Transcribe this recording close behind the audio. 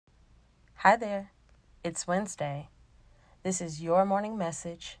Hi there, it's Wednesday. This is your morning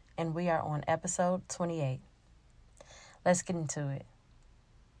message, and we are on episode 28. Let's get into it.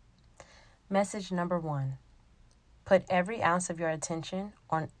 Message number 1. Put every ounce of your attention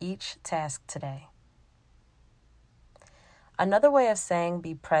on each task today. Another way of saying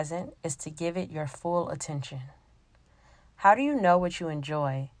be present is to give it your full attention. How do you know what you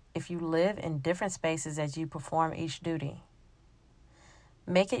enjoy if you live in different spaces as you perform each duty?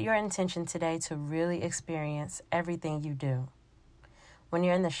 Make it your intention today to really experience everything you do. When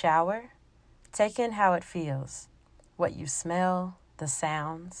you're in the shower, take in how it feels, what you smell, the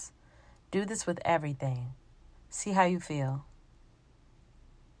sounds. Do this with everything. See how you feel.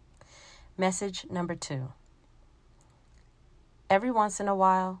 Message number 2. Every once in a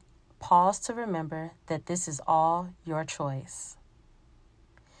while, pause to remember that this is all your choice.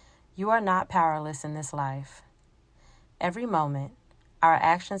 You are not powerless in this life. Every moment, our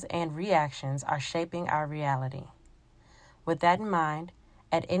actions and reactions are shaping our reality. With that in mind,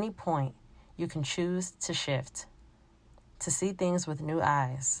 at any point, you can choose to shift, to see things with new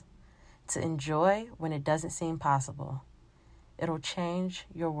eyes, to enjoy when it doesn't seem possible. It'll change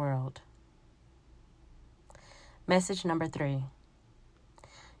your world. Message number 3.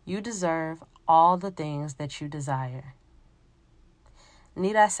 You deserve all the things that you desire.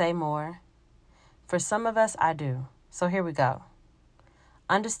 Need I say more? For some of us, I do. So here we go.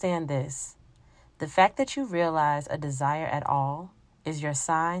 Understand this. The fact that you realize a desire at all is your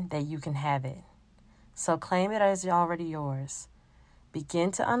sign that you can have it. So claim it as already yours.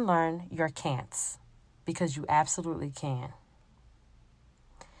 Begin to unlearn your can'ts, because you absolutely can.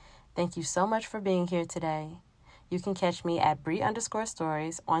 Thank you so much for being here today. You can catch me at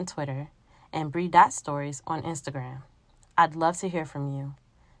Bree_stories on Twitter and Bree.stories on Instagram. I'd love to hear from you.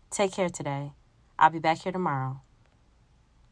 Take care today. I'll be back here tomorrow.